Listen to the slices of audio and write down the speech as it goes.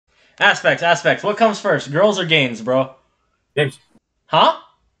Aspects. What comes first, girls or gains, bro? Games. Huh?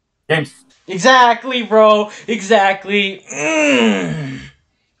 Games. Exactly, bro. Exactly.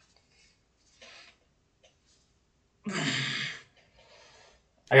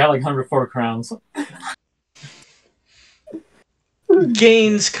 I got like 104 crowns.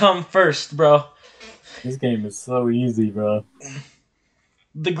 Gains come first, bro. This game is so easy, bro.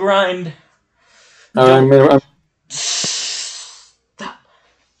 The grind. I'm Stop.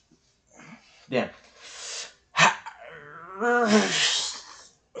 Damn.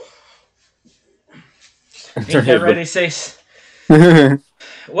 Ain't that ready, Sace?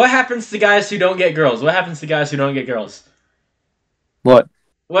 What happens to guys who don't get girls? What happens to guys who don't get girls? What?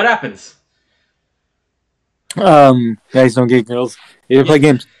 What happens? Guys don't get girls. They play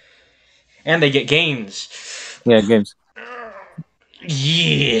games. And they get gains. Yeah, games.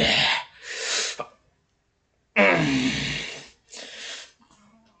 Yeah.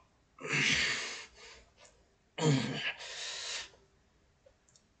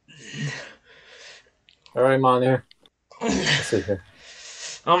 All right, man. Here. Let's see here.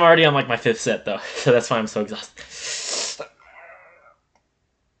 I'm already on like my 5th set though, so that's why I'm so exhausted.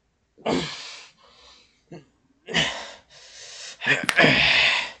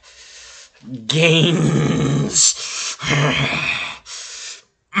 Gains.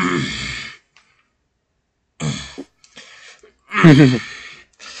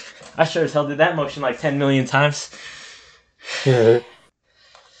 I sure as hell did that motion like 10 million times.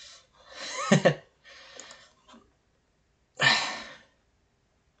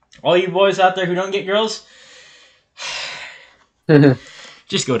 All you boys out there who don't get girls,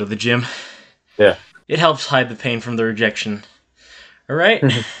 just go to the gym. Yeah. It helps hide the pain from the rejection. Alright?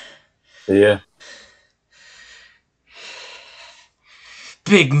 Yeah.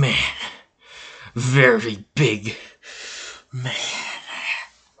 Big man. Very big man.